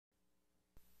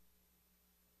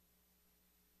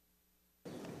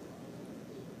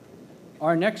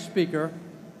Our next speaker,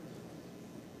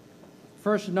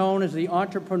 first known as the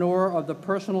entrepreneur of the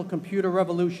personal computer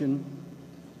revolution,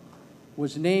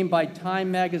 was named by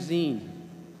Time magazine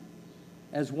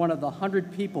as one of the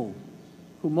 100 people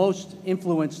who most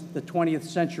influenced the 20th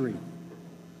century,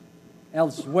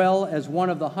 as well as one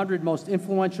of the 100 most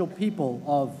influential people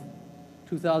of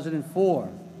 2004,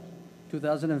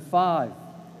 2005,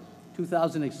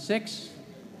 2006,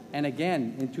 and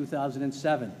again in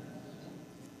 2007.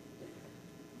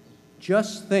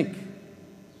 Just think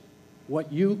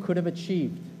what you could have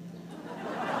achieved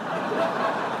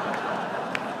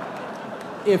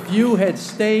if you had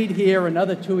stayed here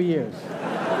another 2 years.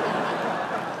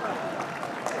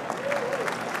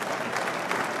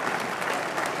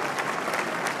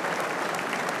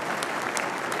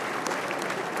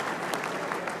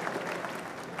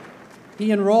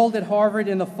 He enrolled at Harvard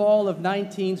in the fall of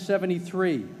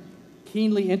 1973,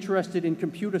 keenly interested in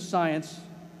computer science,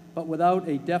 but without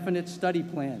a definite study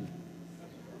plan.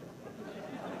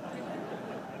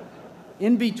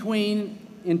 In between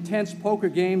intense poker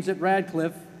games at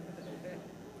Radcliffe,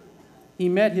 he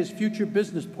met his future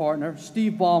business partner,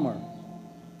 Steve Ballmer,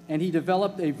 and he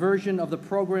developed a version of the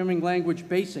programming language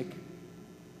BASIC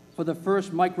for the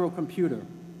first microcomputer,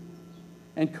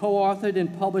 and co-authored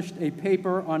and published a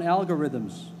paper on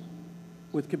algorithms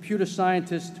with computer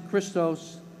scientist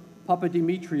Christos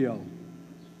Papadimitriou.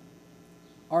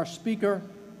 Our speaker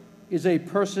is a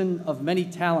person of many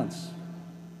talents.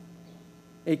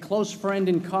 A close friend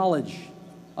in college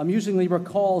amusingly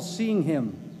recalls seeing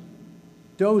him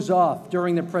doze off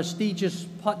during the prestigious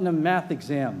Putnam math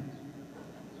exam.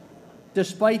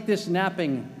 Despite this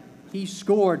napping, he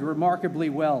scored remarkably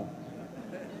well.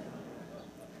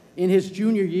 In his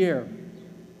junior year,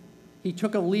 he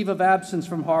took a leave of absence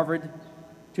from Harvard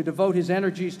to devote his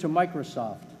energies to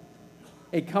Microsoft,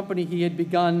 a company he had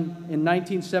begun in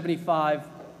 1975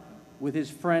 with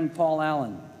his friend Paul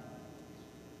Allen.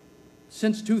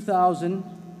 Since 2000,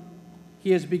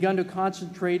 he has begun to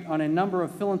concentrate on a number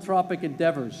of philanthropic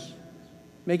endeavors,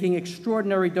 making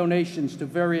extraordinary donations to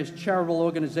various charitable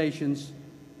organizations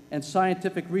and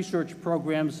scientific research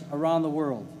programs around the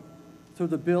world through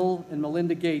the Bill and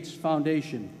Melinda Gates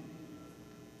Foundation.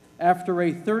 After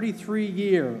a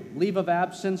 33-year leave of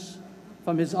absence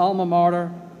from his alma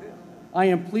mater, I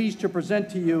am pleased to present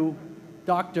to you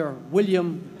Dr.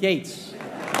 William Gates.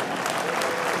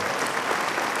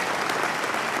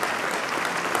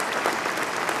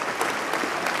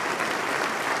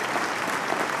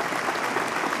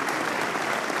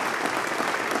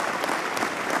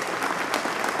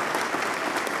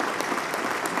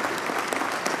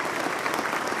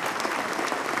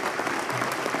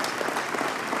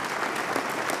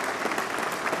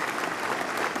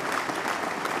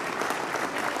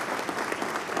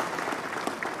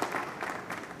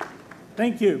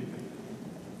 Thank you.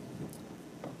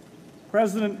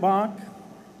 President Bach,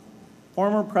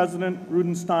 former President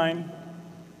Rudenstein,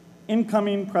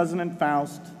 incoming President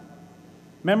Faust,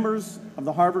 members of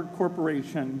the Harvard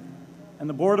Corporation and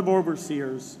the Board of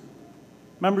Overseers,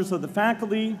 members of the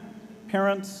faculty,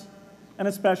 parents, and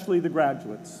especially the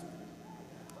graduates.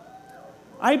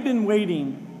 I've been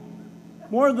waiting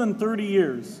more than 30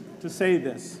 years to say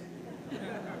this.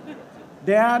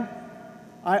 Dad,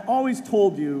 I always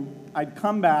told you I'd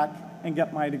come back and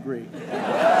get my degree.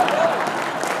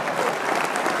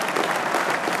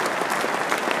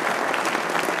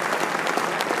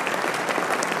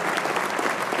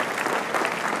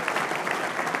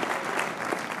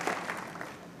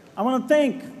 I want to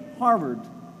thank Harvard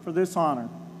for this honor.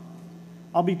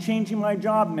 I'll be changing my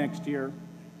job next year,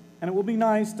 and it will be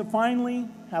nice to finally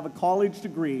have a college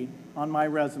degree on my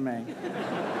resume.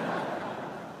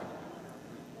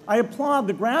 I applaud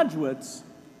the graduates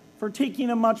for taking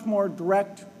a much more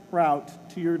direct route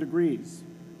to your degrees.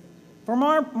 For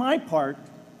my part,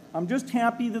 I'm just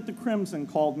happy that the Crimson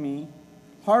called me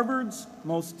Harvard's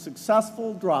most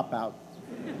successful dropout.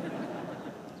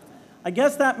 I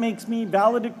guess that makes me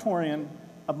valedictorian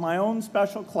of my own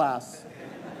special class.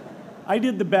 I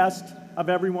did the best of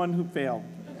everyone who failed.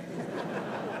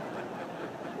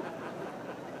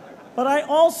 But I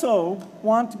also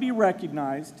want to be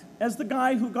recognized as the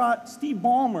guy who got Steve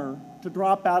Ballmer to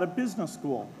drop out of business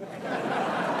school.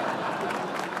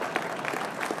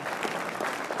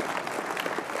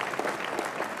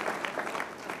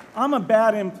 I'm a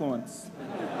bad influence.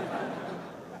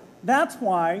 That's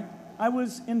why I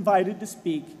was invited to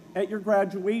speak at your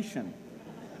graduation.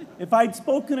 If I'd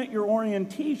spoken at your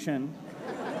orientation,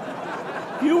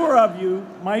 fewer of you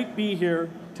might be here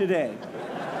today.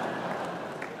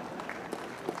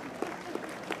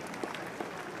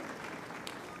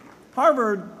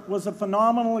 Harvard was a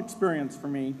phenomenal experience for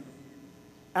me.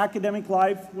 Academic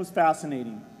life was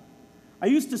fascinating. I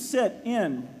used to sit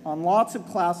in on lots of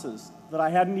classes that I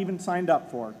hadn't even signed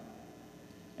up for.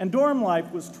 And dorm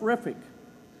life was terrific.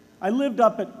 I lived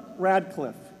up at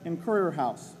Radcliffe in Courier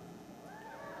House.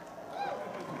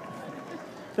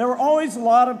 There were always a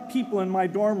lot of people in my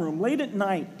dorm room late at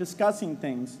night discussing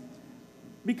things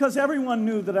because everyone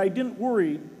knew that I didn't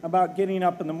worry about getting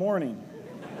up in the morning.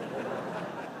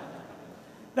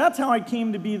 That's how I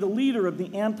came to be the leader of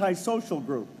the antisocial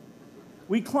group.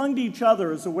 We clung to each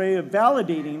other as a way of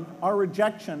validating our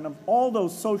rejection of all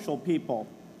those social people.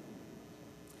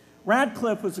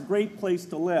 Radcliffe was a great place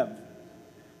to live.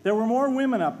 There were more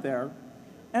women up there,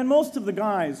 and most of the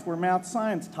guys were math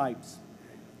science types.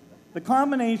 The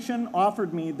combination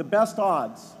offered me the best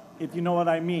odds, if you know what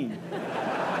I mean.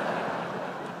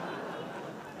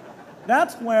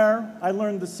 That's where I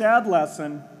learned the sad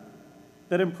lesson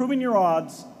that improving your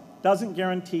odds doesn't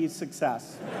guarantee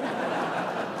success.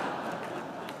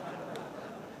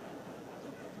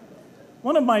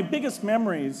 One of my biggest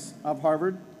memories of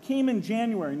Harvard came in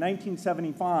January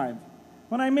 1975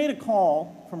 when I made a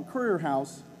call from Courier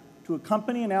House to a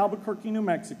company in Albuquerque, New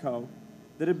Mexico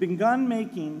that had begun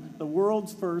making the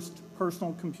world's first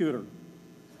personal computer.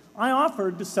 I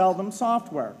offered to sell them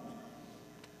software.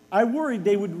 I worried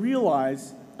they would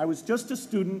realize I was just a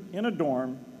student in a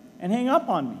dorm and hang up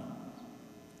on me.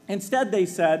 Instead, they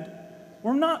said,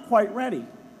 "We're not quite ready.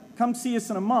 Come see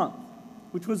us in a month,"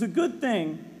 which was a good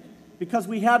thing because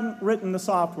we hadn't written the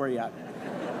software yet.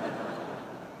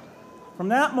 From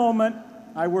that moment,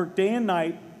 I worked day and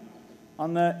night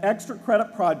on the extra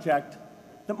credit project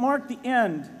that marked the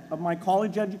end of my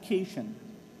college education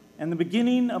and the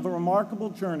beginning of a remarkable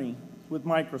journey with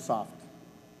Microsoft.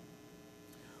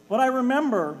 What I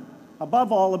remember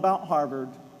above all about Harvard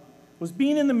was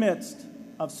being in the midst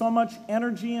of so much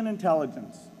energy and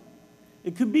intelligence.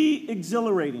 It could be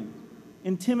exhilarating,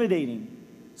 intimidating,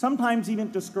 sometimes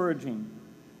even discouraging,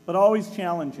 but always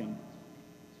challenging.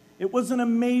 It was an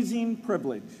amazing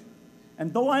privilege,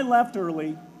 and though I left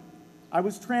early, I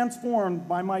was transformed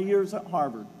by my years at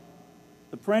Harvard,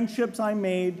 the friendships I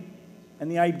made, and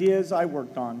the ideas I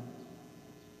worked on.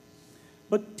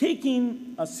 But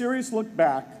taking a serious look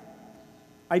back,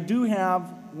 I do have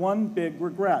one big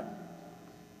regret.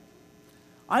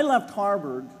 I left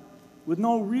Harvard with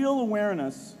no real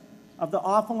awareness of the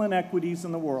awful inequities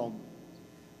in the world,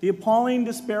 the appalling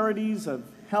disparities of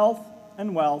health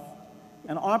and wealth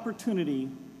and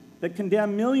opportunity that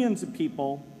condemn millions of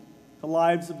people to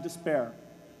lives of despair.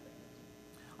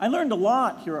 I learned a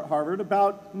lot here at Harvard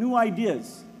about new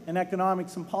ideas in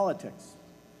economics and politics.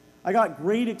 I got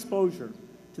great exposure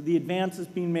to the advances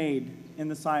being made in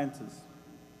the sciences.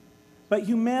 But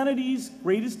humanity's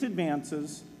greatest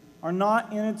advances are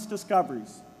not in its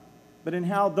discoveries, but in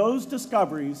how those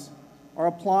discoveries are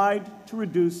applied to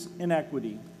reduce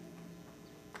inequity.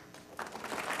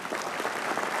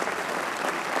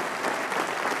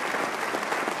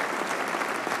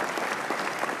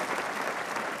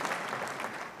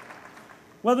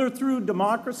 Whether through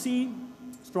democracy,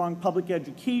 strong public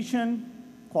education,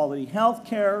 quality health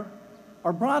care,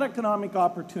 or broad economic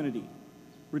opportunity,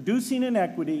 reducing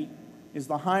inequity is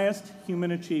the highest human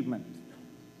achievement.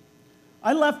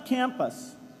 I left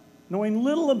campus knowing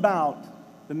little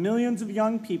about the millions of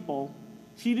young people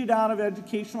cheated out of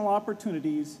educational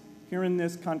opportunities here in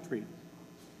this country.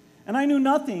 And I knew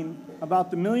nothing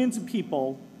about the millions of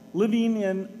people living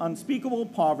in unspeakable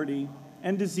poverty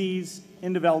and disease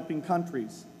in developing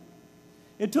countries.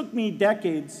 It took me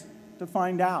decades to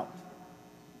find out.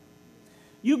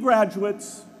 You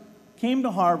graduates came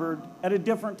to Harvard at a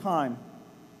different time.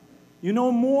 You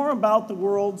know more about the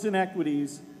world's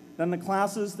inequities than the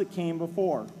classes that came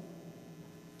before.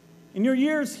 In your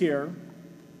years here,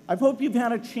 I hope you've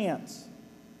had a chance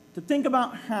to think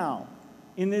about how,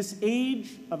 in this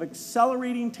age of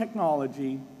accelerating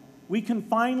technology, we can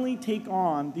finally take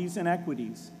on these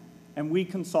inequities and we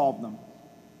can solve them.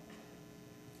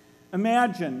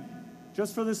 Imagine,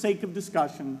 just for the sake of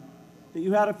discussion, that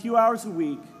you had a few hours a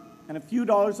week and a few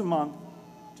dollars a month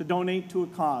to donate to a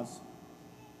cause.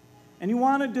 And you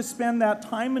wanted to spend that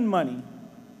time and money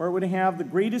where it would have the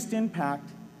greatest impact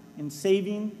in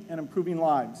saving and improving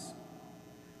lives.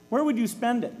 Where would you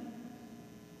spend it?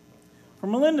 For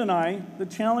Melinda and I, the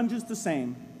challenge is the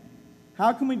same.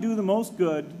 How can we do the most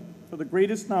good for the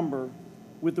greatest number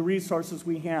with the resources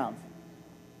we have?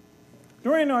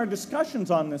 During our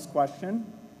discussions on this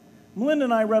question, Melinda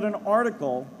and I read an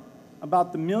article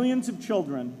about the millions of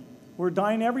children who are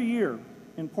dying every year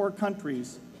in poor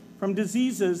countries from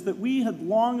diseases that we had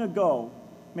long ago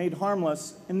made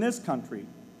harmless in this country.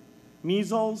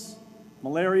 measles,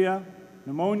 malaria,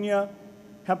 pneumonia,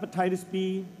 hepatitis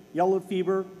B, yellow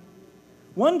fever.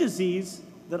 One disease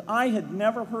that I had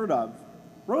never heard of,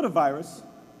 rotavirus,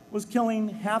 was killing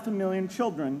 500,000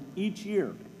 children each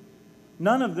year,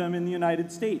 none of them in the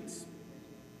United States.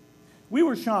 We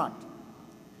were shocked.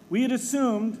 We had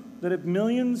assumed that if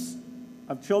millions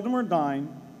of children were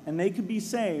dying and they could be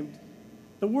saved,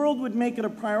 the world would make it a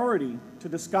priority to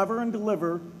discover and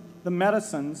deliver the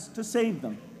medicines to save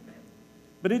them.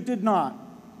 But it did not.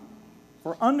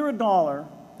 For under $1,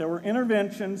 there were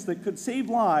interventions that could save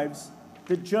lives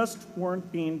that just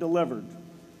weren't being delivered.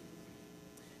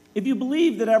 If you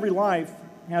believe that every life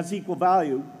has equal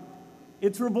value,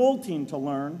 it's revolting to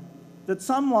learn that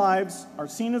some lives are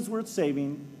seen as worth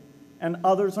saving and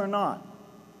others are not.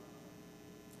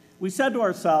 We said to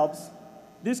ourselves,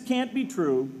 this can't be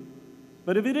true,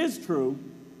 but if it is true,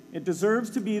 it deserves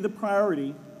to be the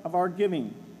priority of our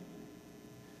giving.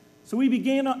 So we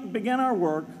began our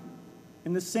work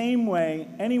in the same way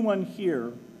anyone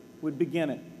here would begin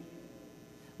it.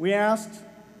 We asked,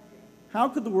 how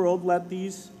could the world let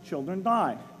these children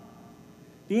die?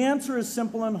 The answer is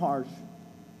simple and harsh.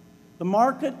 The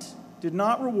market did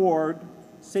not reward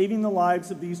saving the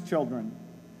lives of these children,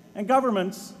 and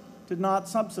governments did not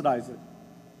subsidize it.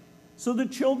 So the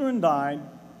children died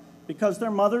because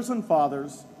their mothers and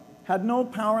fathers had no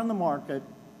power in the market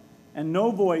and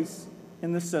no voice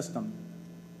in the system.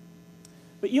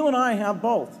 But you and I have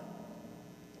both.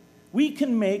 We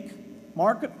can make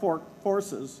market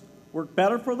forces work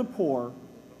better for the poor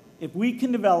if we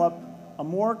can develop a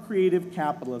more creative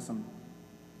capitalism.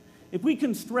 If we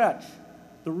can stretch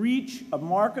the reach of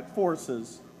market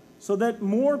forces so that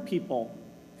more people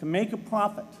can make a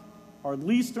profit, or at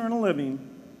least earn a living,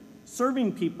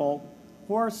 serving people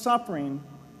who are suffering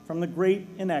from the great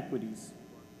inequities.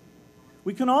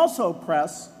 We can also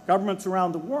press governments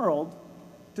around the world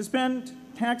to spend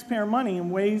taxpayer money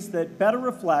in ways that better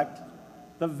reflect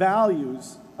the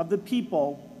values of the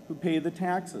people who pay the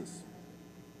taxes.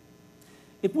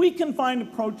 If we can find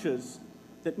approaches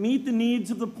that meet the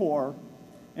needs of the poor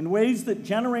in ways that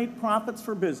generate profits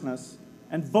for business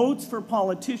and votes for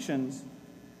politicians,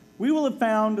 we will have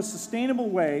found a sustainable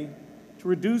way to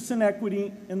reduce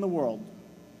inequity in the world.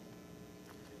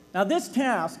 Now, this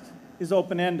task is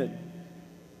open-ended.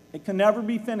 It can never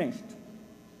be finished.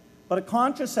 But a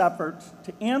conscious effort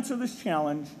to answer this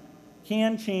challenge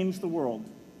can change the world.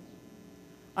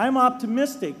 I'm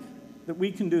optimistic that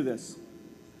we can do this.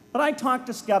 But I talk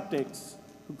to skeptics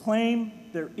who claim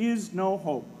there is no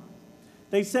hope.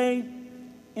 They say,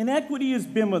 inequity has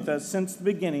been with us since the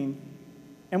beginning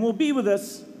and will be with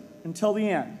us until the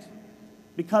end,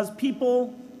 because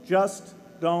people just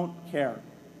don't care.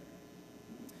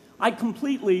 I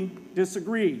completely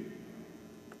disagree.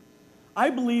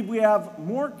 I believe we have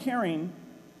more caring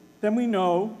than we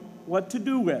know what to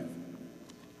do with.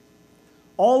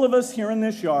 All of us here in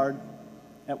this yard,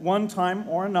 at one time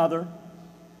or another,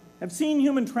 have seen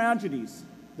human tragedies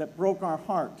that broke our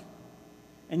heart,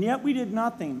 and yet we did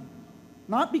nothing,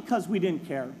 not because we didn't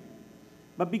care,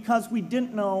 but because we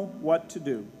didn't know what to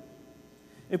do.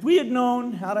 If we had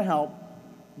known how to help,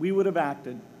 we would have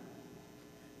acted.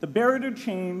 The barrier to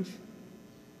change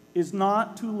is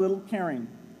not too little caring.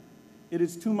 It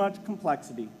is too much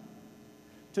complexity.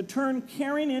 To turn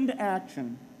caring into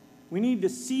action, we need to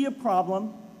see a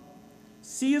problem,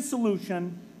 see a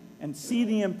solution, and see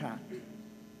the impact.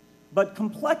 But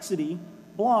complexity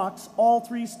blocks all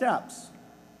three steps.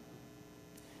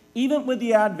 Even with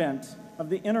the advent of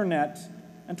the internet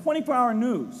and 24-hour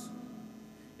news,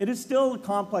 it is still a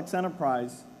complex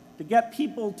enterprise to get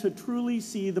people to truly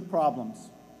see the problems.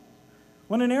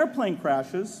 When an airplane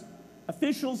crashes,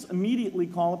 officials immediately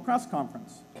call a press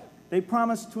conference. They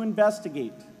promise to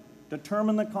investigate,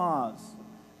 determine the cause,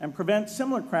 and prevent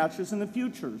similar crashes in the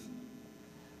future.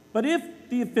 But if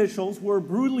the officials were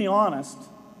brutally honest,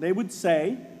 they would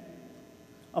say,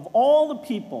 of all the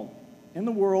people in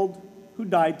the world who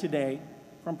died today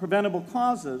from preventable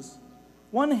causes,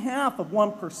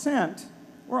 0.5%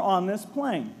 were on this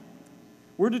plane.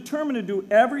 We're determined to do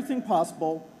everything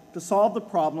possible to solve the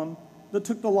problem that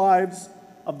took the lives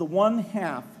of the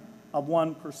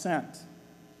 0.5%.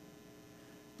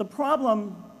 The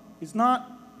problem is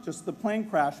not just the plane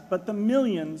crash, but the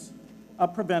millions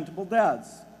of preventable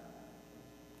deaths.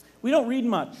 We don't read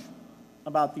much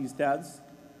about these deaths.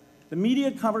 The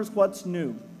media covers what's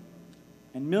new,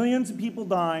 and millions of people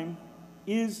dying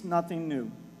is nothing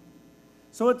new.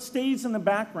 So it stays in the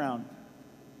background,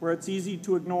 where it's easy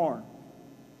to ignore.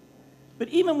 But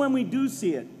even when we do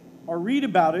see it or read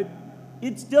about it,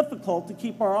 it's difficult to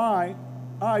keep our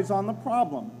eyes on the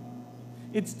problem.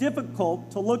 It's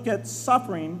difficult to look at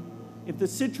suffering if the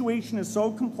situation is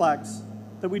so complex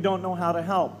that we don't know how to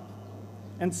help.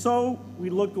 And so we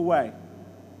look away.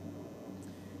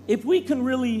 If we can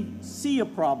really see a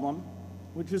problem,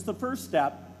 which is the first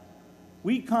step,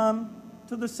 we come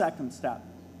to the second step,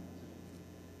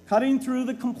 cutting through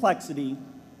the complexity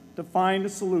to find a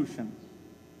solution.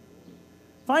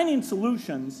 Finding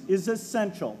solutions is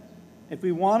essential if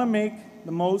we want to make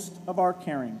the most of our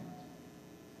caring.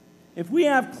 If we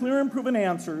have clear and proven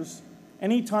answers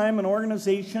anytime an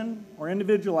organization or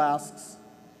individual asks,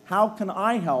 "How can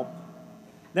I help?"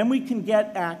 then we can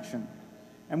get action,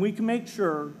 and we can make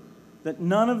sure that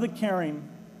none of the caring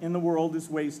in the world is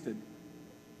wasted.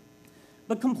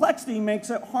 But complexity makes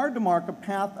it hard to mark a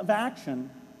path of action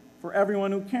for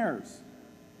everyone who cares,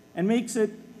 and makes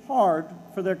it hard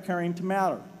for their caring to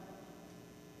matter.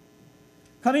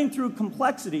 Cutting through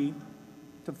complexity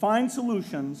to find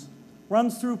solutions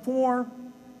runs through 4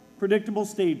 predictable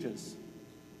stages: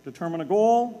 determine a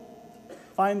goal,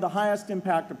 find the highest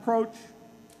impact approach,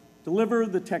 deliver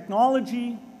the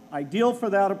technology ideal for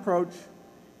that approach,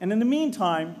 and in the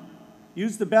meantime,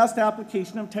 use the best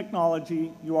application of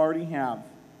technology you already have,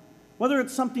 whether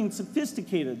it's something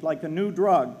sophisticated like a new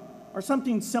drug or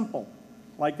something simple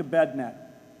like a bed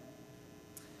net.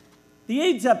 The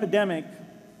AIDS epidemic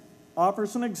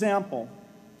offers an example.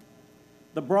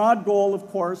 The broad goal, of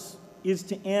course, is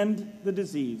to end the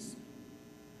disease.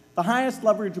 The highest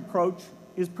leverage approach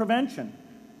is prevention.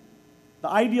 The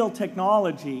ideal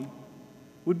technology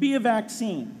would be a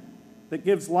vaccine that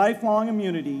gives lifelong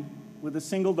immunity with a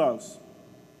single dose.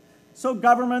 So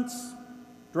governments,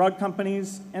 drug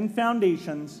companies, and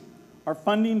foundations are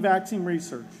funding vaccine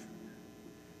research.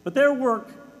 But their work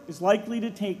is likely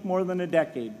to take more than a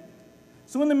decade.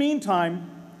 So in the meantime,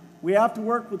 we have to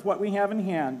work with what we have in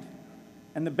hand,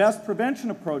 and the best prevention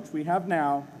approach we have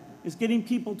now is getting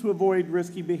people to avoid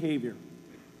risky behavior.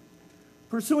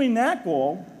 Pursuing that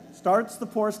goal starts the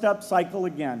 4-step cycle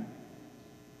again.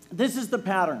 This is the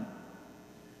pattern.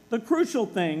 The crucial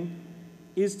thing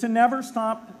is to never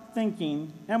stop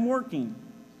thinking and working,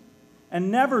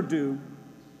 and never do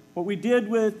what we did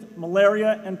with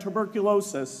malaria and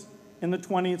tuberculosis in the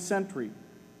 20th century,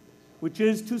 which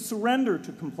is to surrender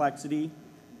to complexity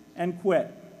and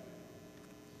quit.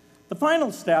 The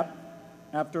final step,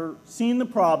 after seeing the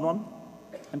problem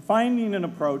and finding an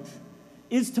approach,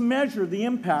 is to measure the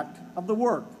impact of the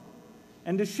work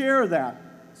and to share that,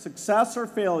 success or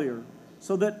failure,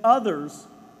 so that others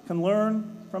can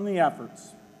learn from the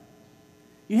efforts.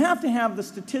 You have to have the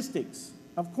statistics,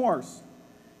 of course.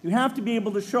 You have to be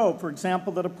able to show, for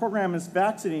example, that a program is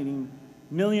vaccinating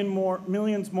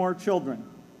millions more children.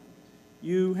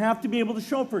 You have to be able to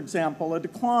show, for example, a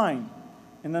decline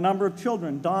in the number of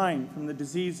children dying from the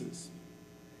diseases.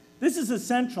 This is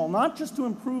essential not just to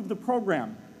improve the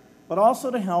program, but also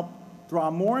to help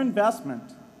draw more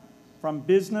investment from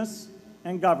business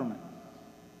and government.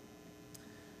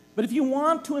 But if you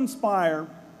want to inspire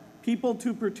people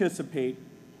to participate,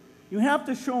 you have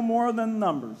to show more than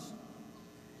numbers.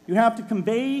 You have to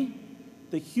convey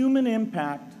the human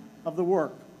impact of the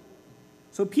work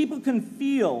so people can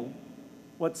feel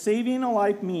what saving a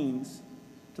life means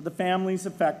to the families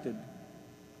affected.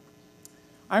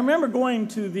 I remember going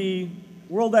to the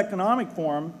World Economic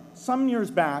Forum some years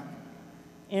back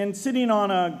and sitting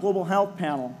on a global health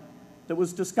panel that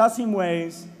was discussing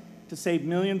ways to save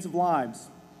millions of lives.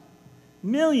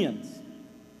 Millions.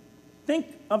 Think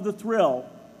of the thrill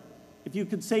if you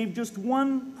could save just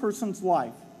one person's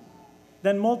life,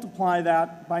 then multiply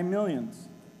that by millions.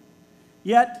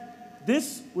 Yet,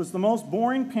 this was the most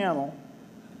boring panel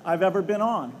I've ever been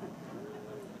on.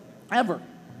 Ever.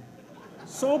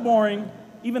 So boring,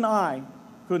 even I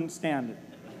couldn't stand it.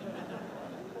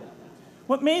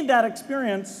 What made that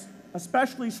experience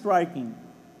especially striking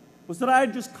was that I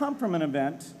had just come from an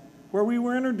event where we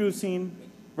were introducing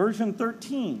version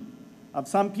 13 of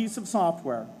some piece of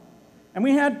software, and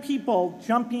we had people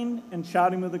jumping and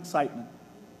shouting with excitement.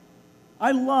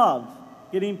 I love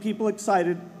getting people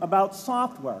excited about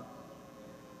software,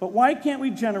 but why can't we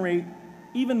generate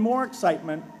even more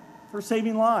excitement for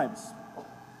saving lives?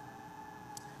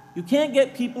 You can't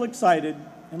get people excited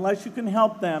unless you can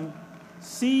help them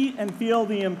see and feel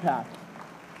the impact.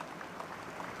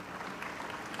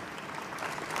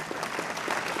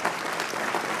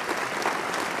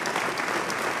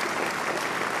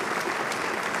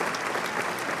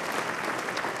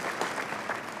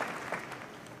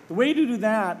 The way to do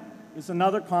that is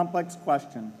another complex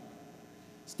question.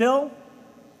 Still,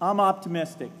 I'm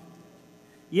optimistic.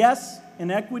 Yes,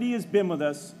 inequity has been with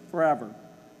us forever,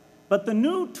 but the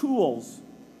new tools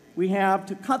we have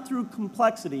to cut through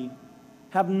complexity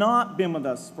have not been with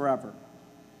us forever.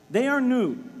 They are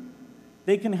new.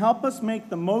 They can help us make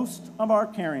the most of our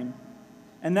caring,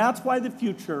 and that's why the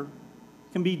future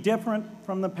can be different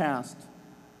from the past.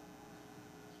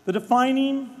 The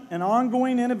defining and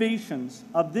ongoing innovations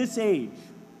of this age,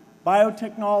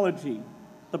 biotechnology,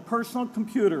 the personal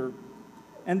computer,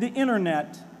 and the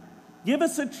internet, give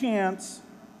us a chance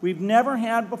we've never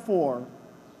had before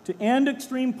to end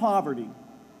extreme poverty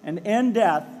and end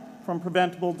death from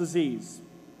preventable disease.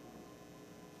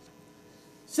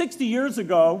 60 years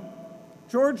ago,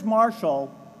 George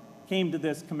Marshall came to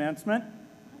this commencement,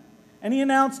 and he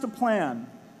announced a plan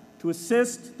to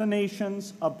assist the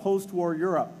nations of post-war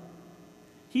Europe.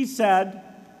 He said,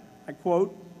 I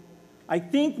quote, "I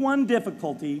think one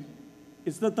difficulty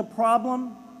is that the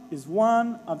problem is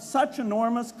one of such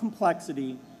enormous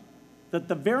complexity that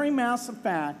the very mass of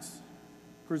facts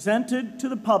presented to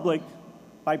the public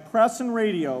by press and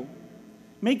radio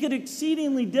make it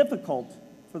exceedingly difficult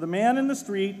for the man in the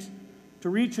street to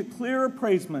reach a clear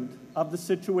appraisement of the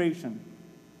situation.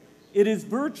 It is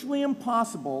virtually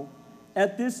impossible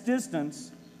at this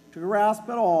distance to grasp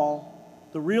at all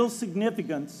the real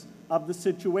significance of the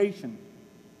situation."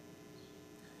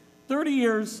 30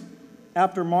 years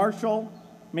after Marshall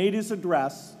made his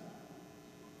address,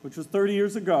 which was 30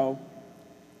 years ago,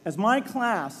 as my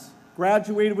class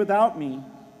graduated without me,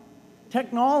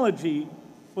 technology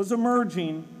was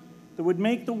emerging that would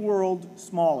make the world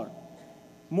smaller,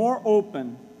 more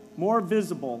open, more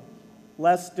visible,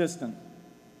 less distant.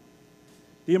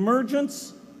 The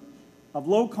emergence of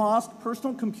low-cost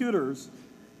personal computers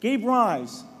gave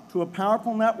rise to a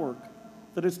powerful network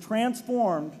that has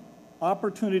transformed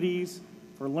opportunities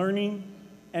for learning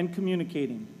and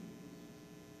communicating.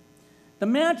 The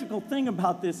magical thing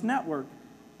about this network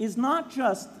is not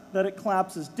just that it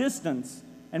collapses distance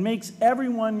and makes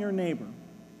everyone your neighbor.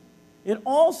 It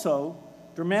also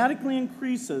dramatically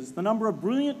increases the number of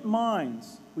brilliant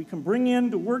minds we can bring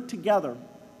in to work together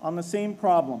on the same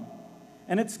problem,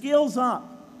 and it scales up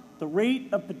the rate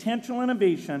of potential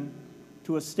innovation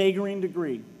to a staggering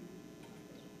degree.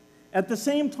 At the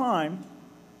same time,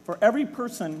 for every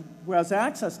person who has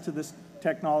access to this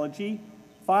technology,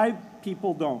 5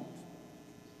 people don't.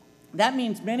 That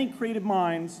means many creative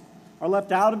minds are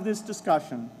left out of this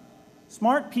discussion.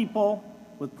 Smart people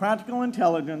with practical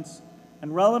intelligence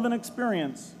and relevant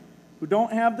experience who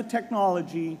don't have the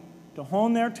technology to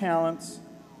hone their talents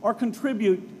or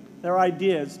contribute their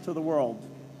ideas to the world.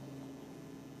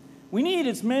 We need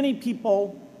as many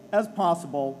people as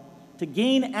possible to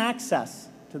gain access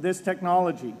to this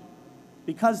technology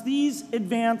because these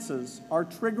advances are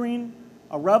triggering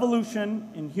a revolution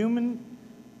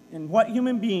in what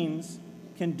human beings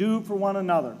can do for one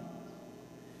another.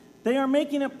 They are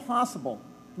making it possible,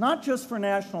 not just for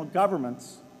national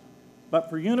governments, but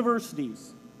for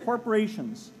universities,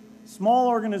 corporations, small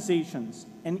organizations,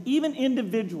 and even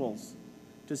individuals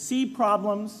to see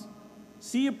problems,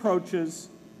 see approaches,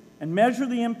 and measure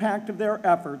the impact of their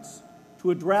efforts to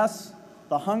address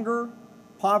the hunger,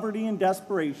 poverty, and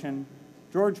desperation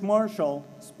George Marshall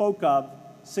spoke of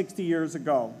 60 years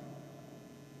ago.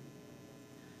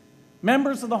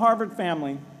 Members of the Harvard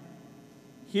family,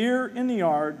 here in the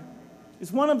yard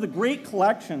is one of the great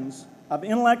collections of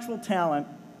intellectual talent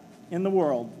in the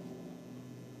world.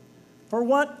 For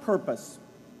what purpose?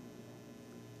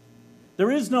 There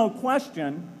is no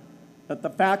question that the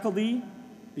faculty,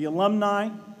 the alumni,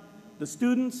 the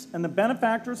students, and the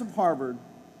benefactors of Harvard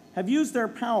have used their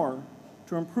power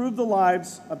to improve the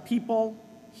lives of people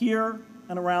here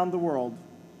and around the world.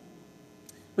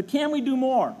 But can we do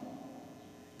more?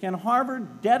 Can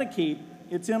Harvard dedicate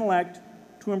its intellect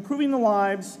to improving the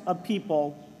lives of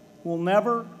people who will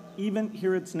never even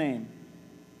hear its name?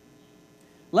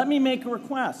 Let me make a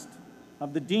request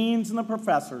of the deans and the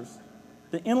professors,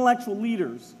 the intellectual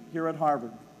leaders here at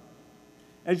Harvard.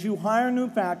 As you hire new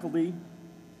faculty,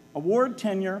 award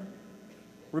tenure,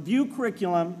 review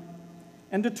curriculum,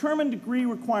 and determine degree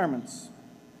requirements,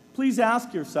 please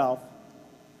ask yourself,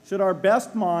 should our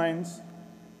best minds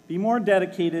be more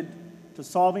dedicated to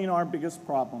solving our biggest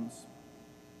problems?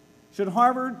 Should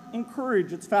Harvard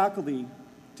encourage its faculty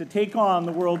to take on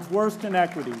the world's worst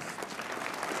inequities?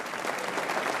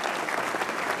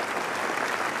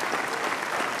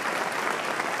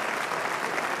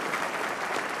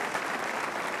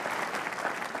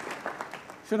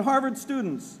 Should Harvard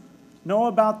students know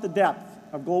about the depth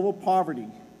of global poverty,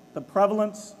 the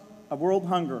prevalence of world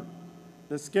hunger,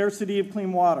 the scarcity of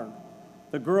clean water,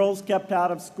 the girls kept out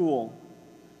of school,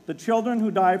 the children who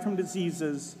die from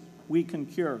diseases we can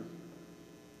cure?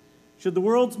 Should the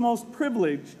world's most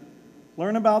privileged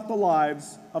learn about the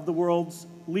lives of the world's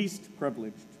least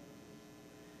privileged?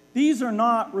 These are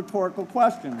not rhetorical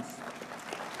questions.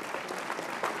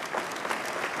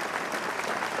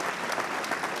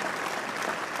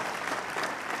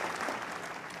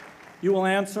 You will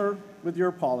answer with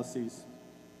your policies.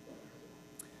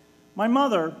 My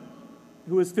mother,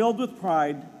 who was filled with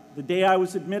pride the day I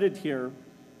was admitted here,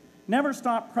 never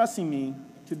stopped pressing me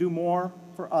to do more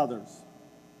for others.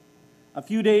 A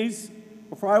few days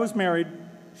before I was married,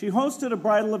 she hosted a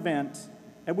bridal event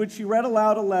at which she read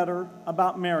aloud a letter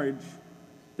about marriage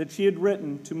that she had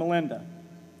written to Melinda.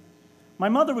 My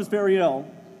mother was very ill,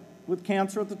 with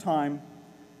cancer at the time,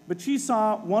 but she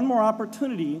saw one more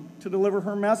opportunity to deliver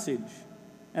her message,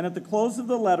 and at the close of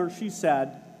the letter she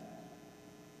said,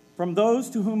 "From those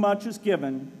to whom much is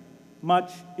given,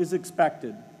 much is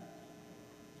expected."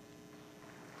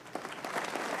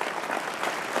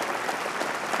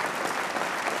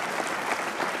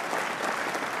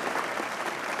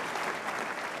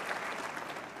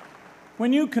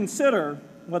 When you consider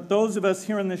what those of us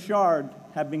here in this yard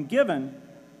have been given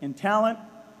in talent,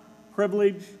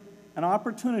 privilege, and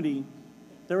opportunity,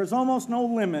 there is almost no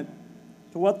limit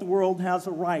to what the world has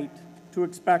a right to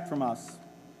expect from us.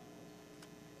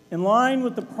 In line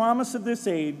with the promise of this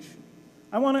age,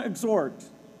 I want to exhort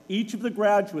each of the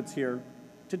graduates here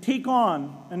to take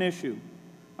on an issue,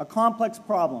 a complex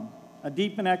problem, a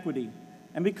deep inequity,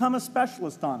 and become a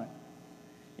specialist on it.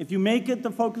 If you make it the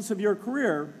focus of your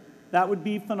career, that would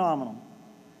be phenomenal.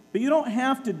 But you don't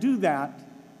have to do that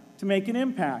to make an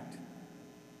impact.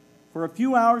 For a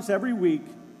few hours every week,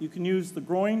 you can use the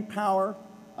growing power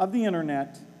of the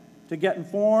internet to get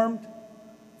informed,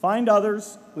 find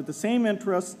others with the same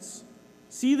interests,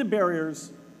 see the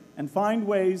barriers, and find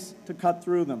ways to cut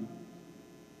through them.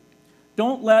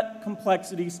 Don't let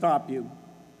complexity stop you.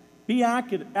 Be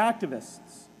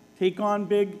activists. Take on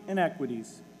big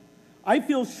inequities. I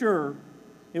feel sure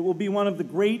it will be one of the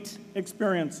great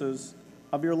experiences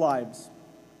of your lives.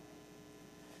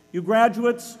 You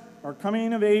graduates are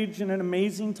coming of age in an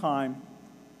amazing time.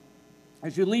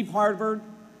 As you leave Harvard,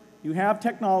 you have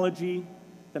technology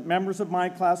that members of my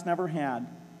class never had.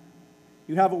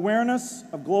 You have awareness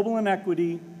of global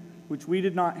inequity, which we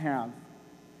did not have.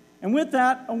 And with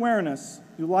that awareness,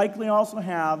 you likely also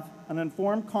have an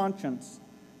informed conscience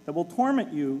that will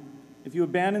torment you if you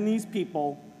abandon these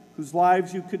people whose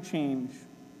lives you could change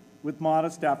with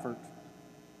modest effort.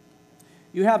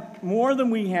 You have more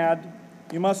than we had.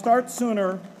 You must start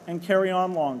sooner and carry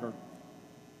on longer.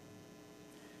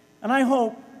 And I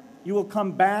hope you will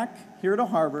come back here to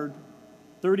Harvard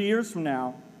 30 years from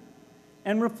now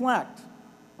and reflect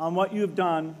on what you have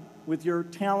done with your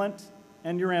talent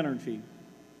and your energy.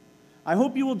 I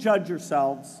hope you will judge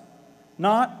yourselves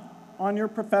not on your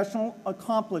professional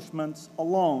accomplishments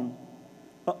alone,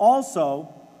 but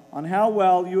also on how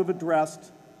well you have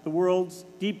addressed the world's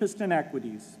deepest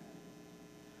inequities,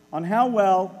 on how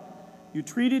well you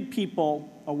treated people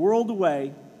a world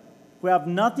away who have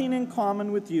nothing in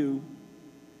common with you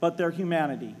but their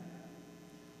humanity.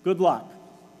 Good luck.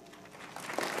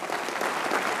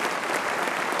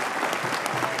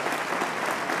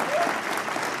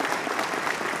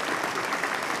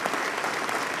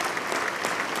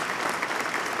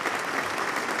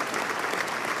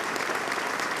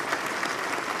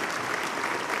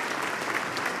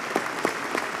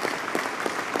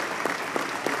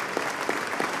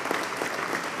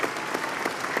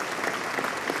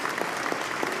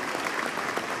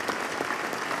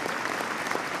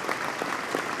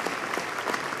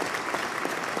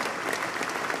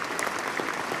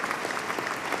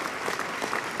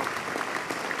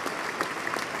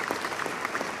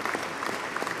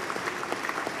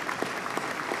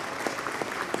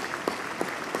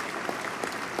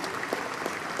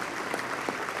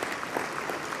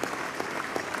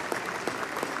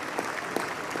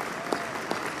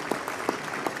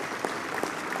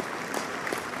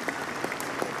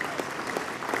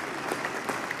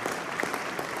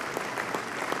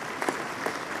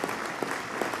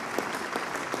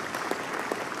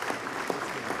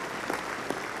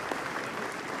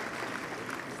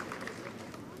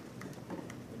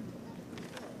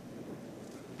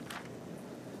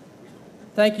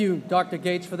 Thank you, Dr.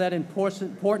 Gates, for that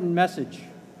important message.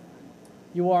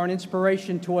 You are an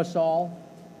inspiration to us all,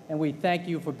 and we thank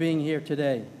you for being here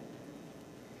today.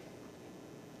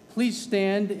 Please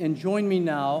stand and join me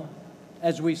now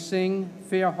as we sing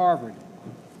Fair Harvard.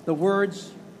 The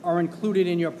words are included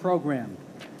in your program.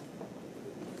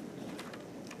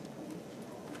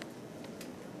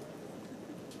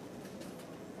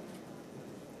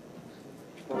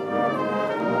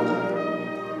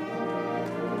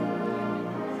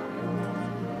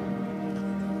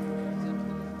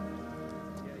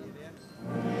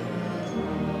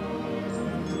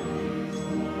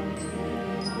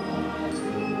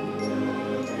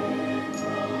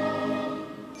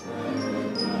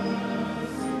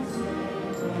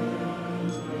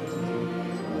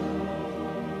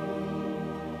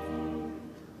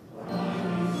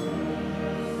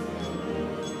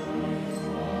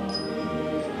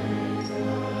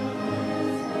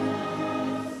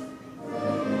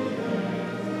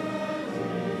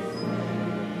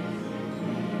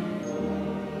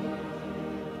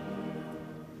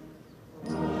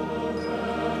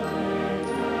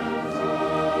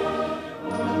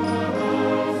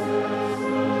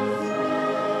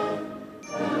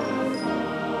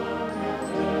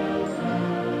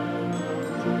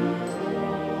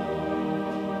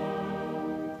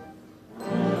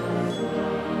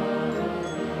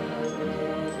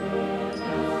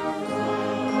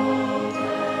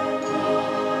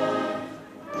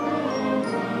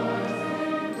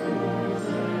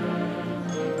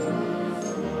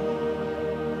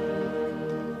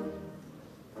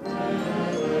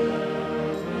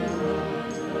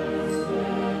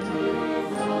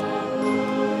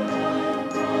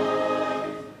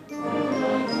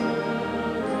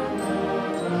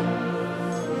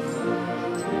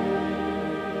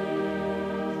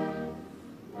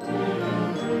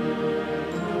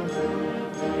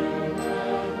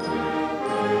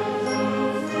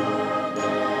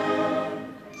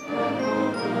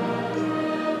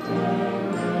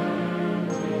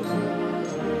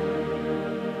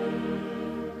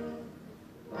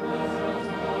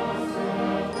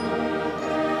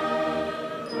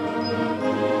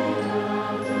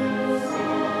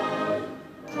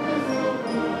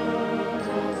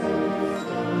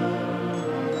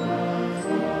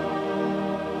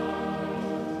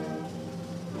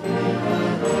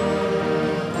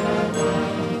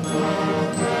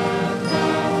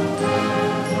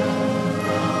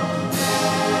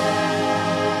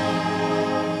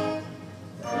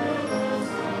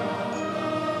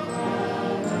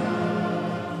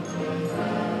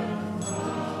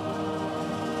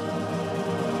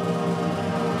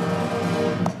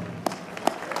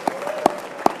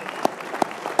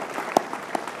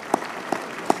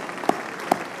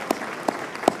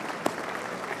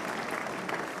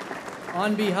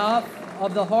 On behalf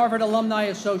of the Harvard Alumni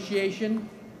Association,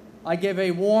 I give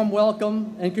a warm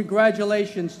welcome and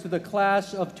congratulations to the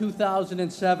class of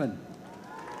 2007.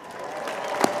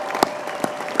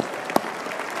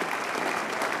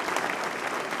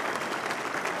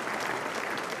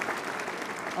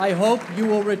 I hope you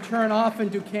will return often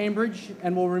to Cambridge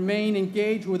and will remain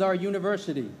engaged with our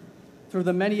university through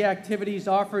the many activities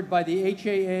offered by the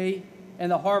HAA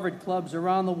and the Harvard clubs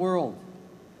around the world.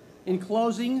 In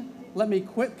closing, let me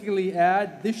quickly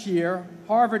add, this year,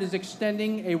 Harvard is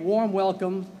extending a warm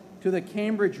welcome to the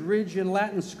Cambridge Ridge and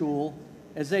Latin School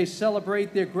as they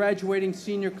celebrate their graduating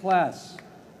senior class.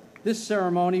 This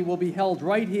ceremony will be held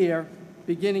right here,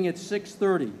 beginning at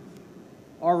 6:30.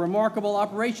 Our remarkable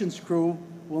operations crew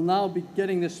will now be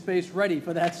getting this space ready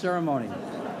for that ceremony.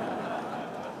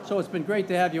 So it's been great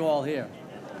to have you all here.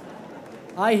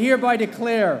 I hereby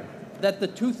declare that the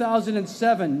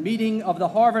 2007 meeting of the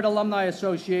Harvard Alumni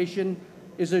Association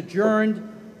is adjourned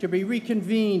to be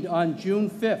reconvened on June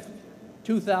 5th,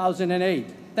 2008.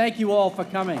 Thank you all for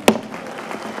coming.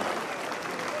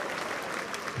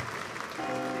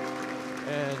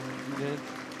 And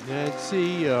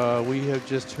Nancy, we have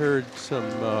just heard some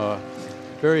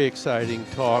very exciting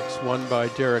talks, one by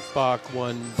Derek Bach,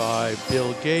 one by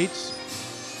Bill Gates,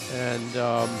 and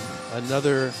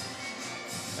another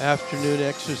afternoon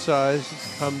exercise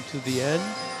has come to the end.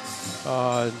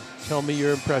 Tell me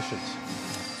your impressions.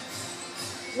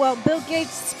 Well, Bill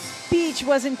Gates' speech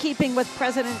was in keeping with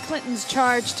President Clinton's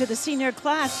charge to the senior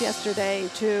class yesterday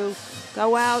to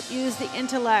go out, use the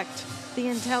intellect, the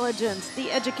intelligence,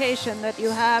 the education that you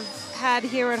have had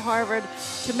here at Harvard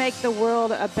to make the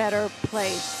world a better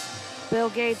place. Bill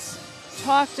Gates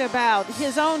talked about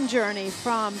his own journey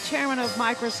from chairman of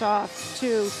Microsoft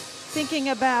to thinking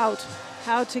about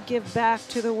how to give back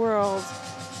to the world,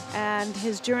 and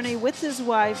his journey with his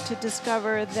wife to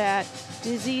discover that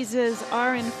diseases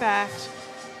are in fact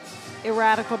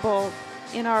eradicable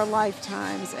in our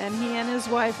lifetimes. And he and his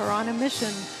wife are on a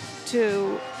mission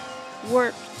to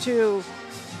work to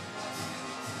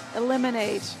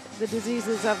eliminate the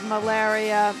diseases of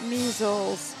malaria,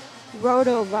 measles,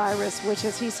 rotavirus, which,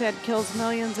 as he said, kills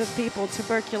millions of people,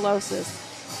 tuberculosis.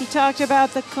 He talked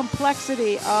about the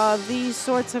complexity of these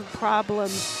sorts of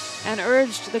problems and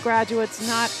urged the graduates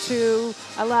not to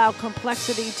allow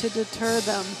complexity to deter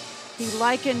them. He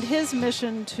likened his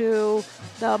mission to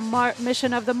the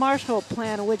mission of the Marshall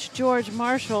Plan, which George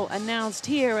Marshall announced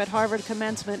here at Harvard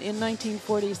Commencement in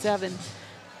 1947.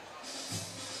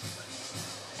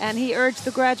 And he urged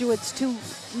the graduates to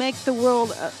make the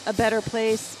world a better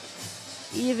place,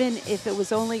 even if it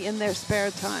was only in their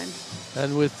spare time.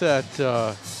 And with that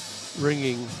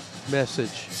ringing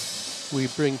message, we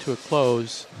bring to a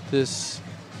close this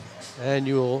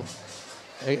annual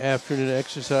afternoon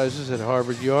exercises at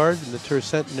Harvard Yard in the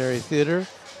Tercentenary Theater.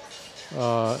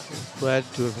 Glad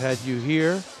to have had you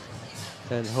here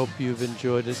and hope you've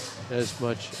enjoyed it as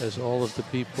much as all of the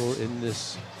people in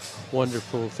this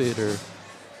wonderful theater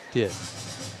did.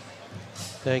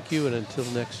 Thank you, and until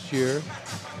next year,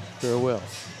 farewell.